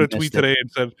 I put out a tweet today and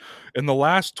said, in the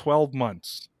last 12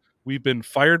 months, we've been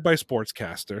fired by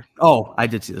Sportscaster. Oh, I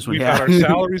did see this one. We've had our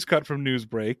salaries cut from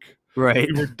Newsbreak. Right.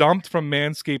 We were dumped from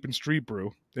Manscaped and Street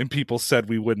Brew, and people said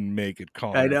we wouldn't make it,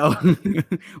 Connor. I know.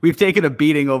 We've taken a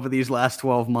beating over these last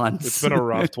 12 months. It's been a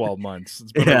rough 12 months.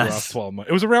 It's been a rough 12 months.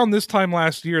 It was around this time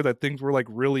last year that things were like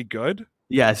really good.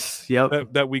 Yes.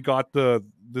 Yep. That we got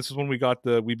this is when we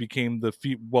became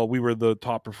we were the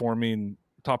top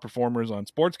performers on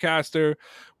Sportscaster.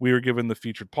 We were given the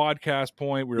featured podcast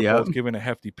point. We were both given a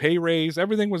hefty pay raise.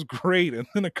 Everything was great. And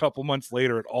then a couple months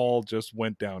later, it all just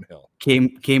went downhill.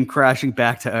 Came crashing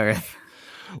back to earth.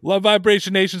 Love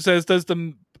Vibration Nation says, does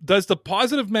the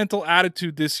positive mental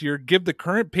attitude this year give the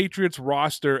current Patriots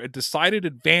roster a decided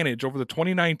advantage over the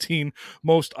 2019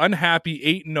 most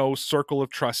unhappy 8-0 Circle of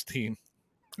Trust team?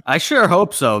 I sure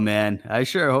hope so, man. I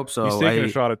sure hope so. He's taking a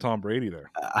shot at Tom Brady there.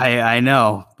 I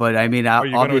know, but I mean, are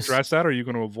you going to address that, or are you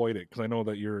going to avoid it? Because I know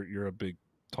that you're a big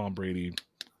Tom Brady.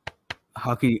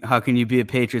 How can you be a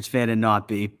Patriots fan and not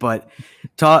be? But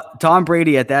Tom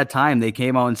Brady at that time, they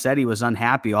came out and said he was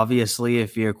unhappy. Obviously,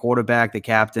 if your quarterback, the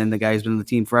captain, the guy who's been on the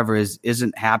team forever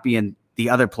isn't happy, and the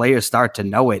other players start to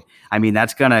know it, I mean,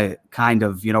 that's going to kind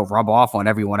of rub off on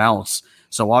everyone else.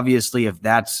 So obviously, if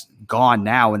that's gone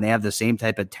now and they have the same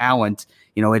type of talent,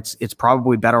 it's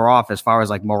probably better off as far as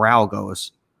like morale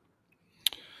goes.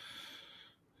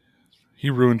 He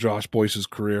ruined Josh Boyce's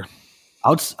career.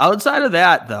 Outside of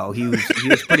that, though, he was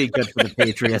pretty good for the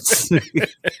Patriots.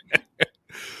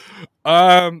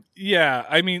 Yeah.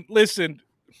 I mean, listen.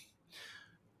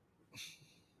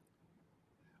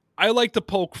 I like to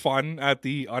poke fun at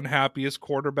the unhappiest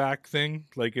quarterback thing.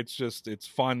 Like, it's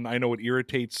fun. I know it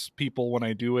irritates people when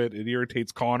I do it. It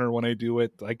irritates Connor when I do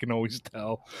it. I can always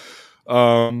tell.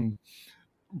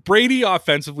 Brady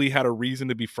offensively had a reason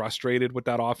to be frustrated with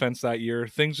that offense that year.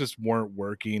 Things just weren't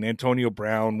working. Antonio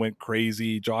Brown went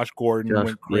crazy. Josh Gordon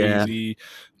went crazy.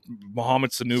 Yeah.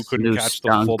 Mohamed Sanu couldn't catch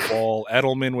the football.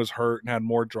 Edelman was hurt and had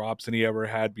more drops than he ever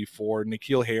had before.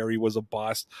 N'Keal Harry was a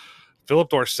bust. Philip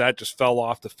Dorsett just fell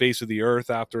off the face of the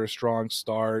earth after a strong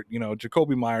start.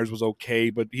 Jacoby Myers was okay,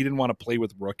 but he didn't want to play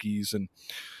with rookies and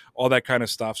all that kind of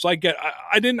stuff. So I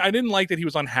didn't like that he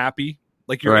was unhappy.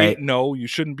 Like, you're 8-0, you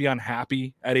shouldn't be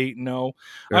unhappy at 8-0.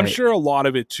 Right. I'm sure a lot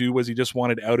of it too was he just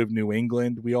wanted out of New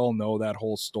England. We all know that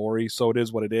whole story, so it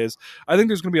is what it is. I think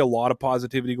there's going to be a lot of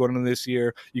positivity going into this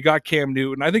year. You got Cam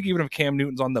Newton. I think even if Cam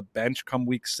Newton's on the bench come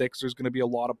week 6, there's going to be a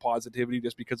lot of positivity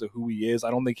just because of who he is.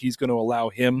 I don't think he's going to allow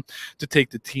him to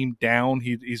take the team down.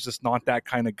 He's just not that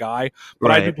kind of guy.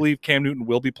 But I do believe Cam Newton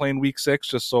will be playing week 6,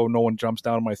 just so no one jumps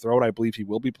down my throat. I believe he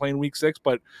will be playing week 6,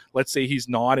 but let's say he's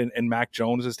not and Mac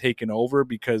Jones has taken over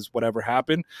because whatever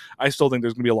happened, I still think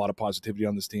there's going to be a lot of positivity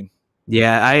on this team.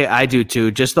 Yeah, I do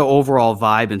too. Just the overall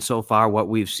vibe, and so far what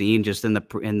we've seen just in the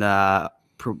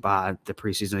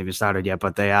preseason even started yet,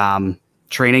 but the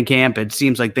training camp, it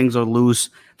seems like things are loose.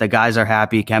 The guys are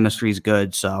happy. Chemistry's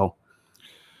good. So.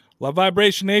 Love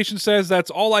Vibration Nation says,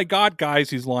 that's all I got, guys.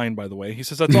 He's lying, by the way. He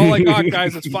says, that's all I got,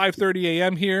 guys. It's 5:30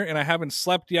 a.m. here, and I haven't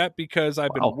slept yet because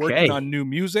I've been working on new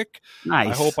music. Nice.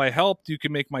 I hope I helped. You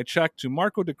can make my check to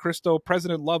Marco DeCristo,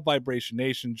 President, Love Vibration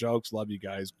Nation. Jokes. Love you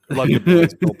guys. Love you,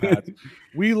 boys. Go Pats.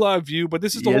 We love you, but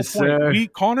this is the whole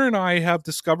point. Connor and I have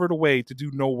discovered a way to do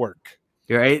no work.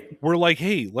 Right? We're like,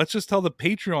 hey, let's just tell the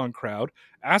Patreon crowd,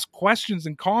 ask questions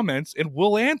and comments, and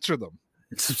we'll answer them.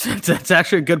 That's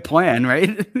actually a good plan,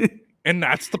 right? And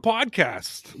that's the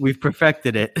podcast. We've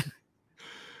perfected it.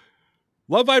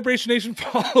 Love Vibration Nation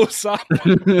follows up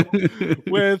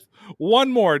with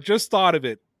one more. Just thought of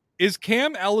it. Is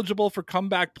Cam eligible for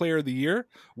Comeback Player of the Year?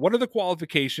 What are the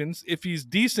qualifications? If he's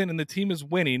decent and the team is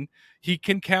winning, he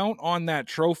can count on that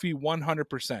trophy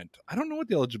 100%. I don't know what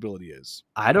the eligibility is.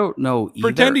 I don't know either.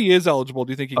 Pretend he is eligible.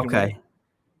 Do you think he can win it?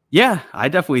 Yeah, I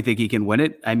definitely think he can win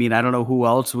it. I mean, I don't know who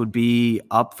else would be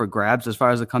up for grabs as far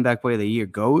as the Comeback Player of the Year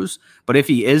goes. But if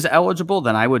he is eligible,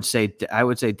 then I would say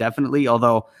definitely.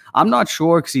 Although I'm not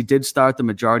sure because he did start the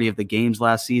majority of the games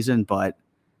last season, but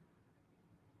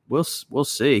we'll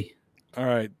see. All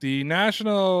right. The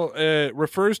national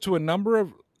refers to a number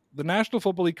of the National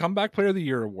Football League Comeback Player of the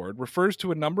Year award refers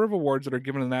to a number of awards that are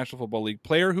given to the National Football League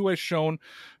player who has shown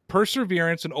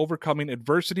perseverance in overcoming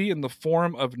adversity in the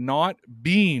form of not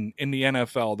being in the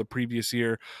NFL the previous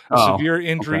year, a severe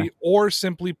injury, or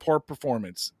simply poor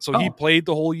performance. So he played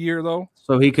the whole year, though.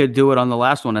 So he could do it on the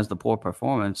last one as the poor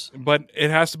performance. But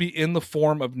it has to be in the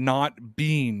form of not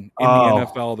being in the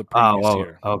NFL the previous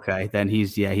year. Okay. Then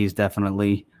he's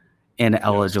definitely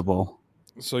ineligible. Yes.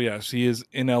 So, yes, he is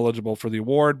ineligible for the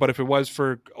award. But if it was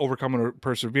for overcoming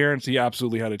perseverance, he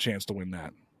absolutely had a chance to win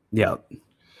that. Yep.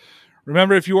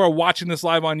 Remember, if you are watching this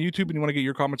live on YouTube and you want to get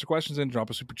your comments or questions in, drop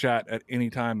a super chat at any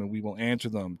time and we will answer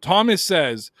them. Thomas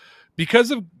says,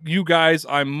 because of you guys,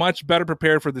 I'm much better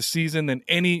prepared for the season than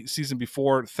any season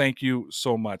before. Thank you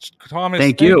so much. Thomas,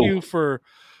 thank you for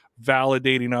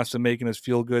validating us and making us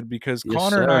feel good, because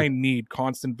Connor and I need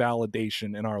constant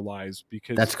validation in our lives,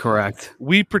 because that's correct.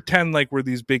 We pretend like we're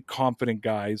these big confident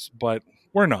guys, but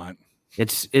we're not.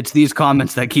 It's these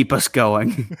comments that keep us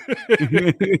going.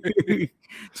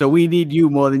 So we need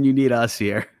you more than you need us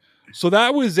here. So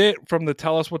that was it from the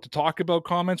tell us what to talk about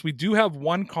comments. We do have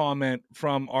one comment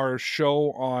from our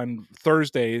show on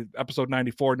Thursday, episode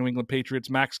 94, New England Patriots.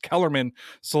 Max Kellerman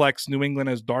selects New England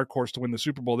as dark horse to win the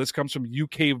Super Bowl. This comes from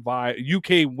UK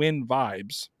Win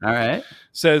Vibes. All right.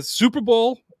 Says Super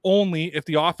Bowl only if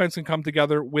the offense can come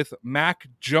together with Mac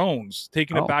Jones,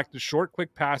 taking it back to short,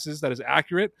 quick passes that is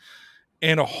accurate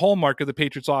and a hallmark of the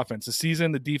Patriots offense. This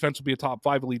season, the defense will be a top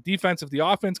 5 elite defense. If the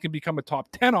offense can become a top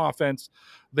 10 offense,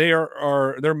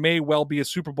 there may well be a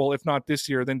Super Bowl, if not this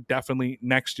year, then definitely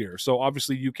next year. So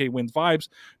obviously UK Wins Vibes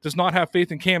does not have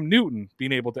faith in Cam Newton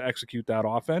being able to execute that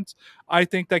offense. I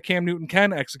think that Cam Newton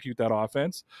can execute that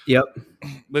offense. Yep.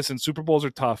 Listen, Super Bowls are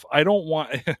tough. I don't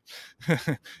want,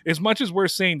 as much as we're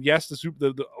saying yes,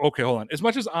 okay, hold on. As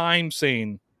much as I'm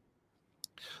saying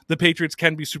the Patriots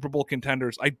can be Super Bowl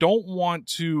contenders, I don't want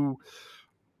to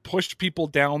push people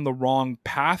down the wrong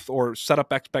path or set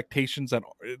up expectations that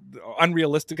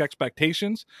unrealistic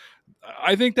expectations.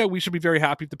 I think that we should be very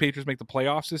happy if the Patriots make the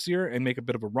playoffs this year and make a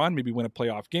bit of a run, maybe win a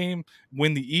playoff game,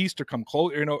 win the East, or come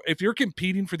close. You know, if you're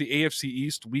competing for the AFC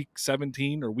East week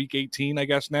 17 or week 18, I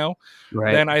guess now,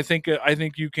 then I think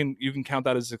you can count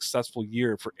that as a successful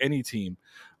year for any team.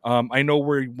 I know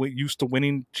we're used to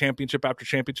winning championship after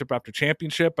championship after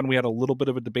championship, and we had a little bit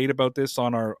of a debate about this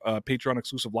on our Patreon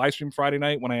exclusive live stream Friday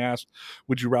night when I asked,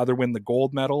 would you rather win the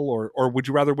gold medal or would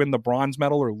you rather win the bronze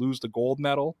medal or lose the gold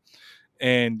medal?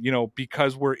 And, you know,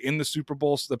 because we're in the Super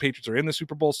Bowl, so the Patriots are in the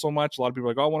Super Bowl so much, a lot of people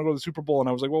are like, oh, I want to go to the Super Bowl. And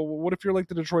I was like, well, what if you're like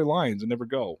the Detroit Lions and never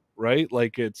go, right?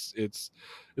 Like, is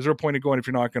there a point of going if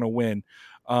you're not going to win?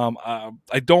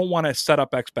 I don't want to set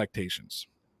up expectations.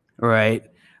 Right.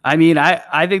 I mean,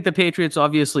 I think the Patriots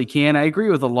obviously can. I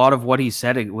agree with a lot of what he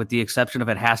said, with the exception of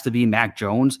it has to be Mac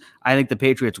Jones. I think the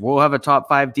Patriots will have a top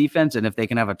 5 defense, and if they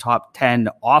can have a top 10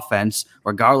 offense,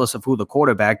 regardless of who the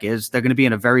quarterback is, they're going to be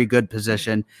in a very good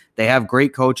position. They have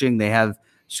great coaching. They have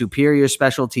superior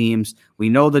special teams. We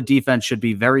know the defense should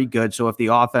be very good. So if the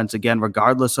offense, again,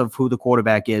 regardless of who the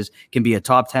quarterback is, can be a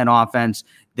top 10 offense,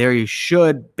 they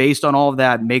should, based on all of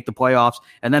that, make the playoffs.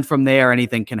 And then from there,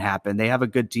 anything can happen. They have a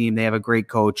good team. They have a great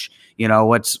coach. You know,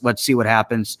 let's see what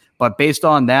happens. But based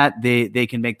on that, they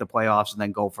can make the playoffs and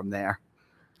then go from there.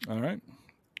 All right.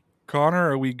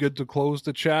 Connor, are we good to close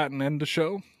the chat and end the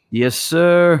show? Yes,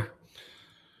 sir.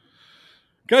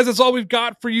 Guys, that's all we've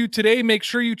got for you today. Make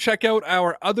sure you check out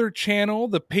our other channel,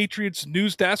 the Patriots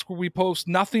News Desk, where we post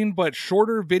nothing but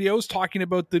shorter videos talking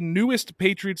about the newest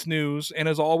Patriots news. And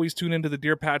as always, tune into the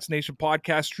Dear Pats Nation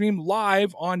podcast stream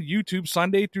live on YouTube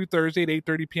Sunday through Thursday at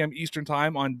 8:30 p.m. Eastern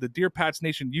Time on the Dear Pats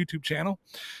Nation YouTube channel.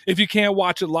 If you can't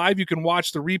watch it live, you can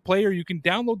watch the replay or you can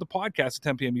download the podcast at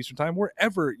 10 p.m. Eastern Time,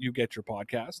 wherever you get your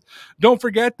podcast. Don't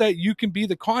forget that you can be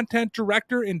the content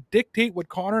director and dictate what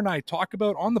Connor and I talk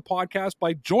about on the podcast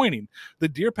by joining the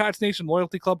Dear Pats Nation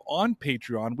Loyalty Club on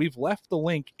Patreon. We've left the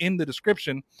link in the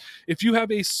description. If you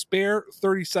have a spare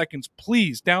 30 seconds,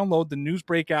 please download the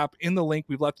Newsbreak app in the link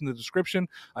we've left in the description.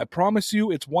 I promise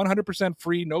you it's 100%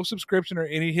 free, no subscription or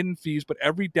any hidden fees, but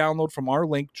every download from our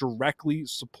link directly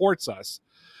supports us.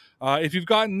 If you've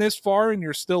gotten this far and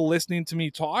you're still listening to me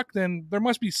talk, then there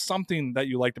must be something that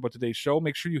you liked about today's show.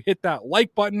 Make sure you hit that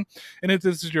like button. And if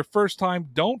this is your first time,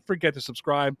 don't forget to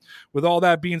subscribe. With all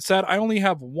that being said, I only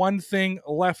have one thing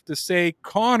left to say.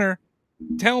 Connor,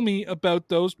 tell me about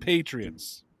those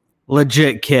Patriots.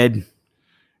 Legit, kid.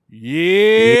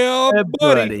 Yeah,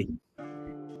 buddy.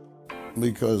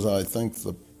 Because I think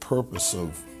the purpose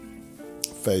of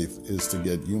faith is to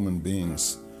get human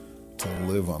beings to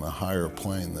live on a higher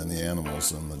plane than the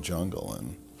animals in the jungle.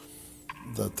 And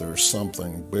that there's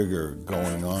something bigger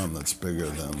going on that's bigger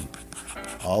than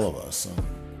all of us. And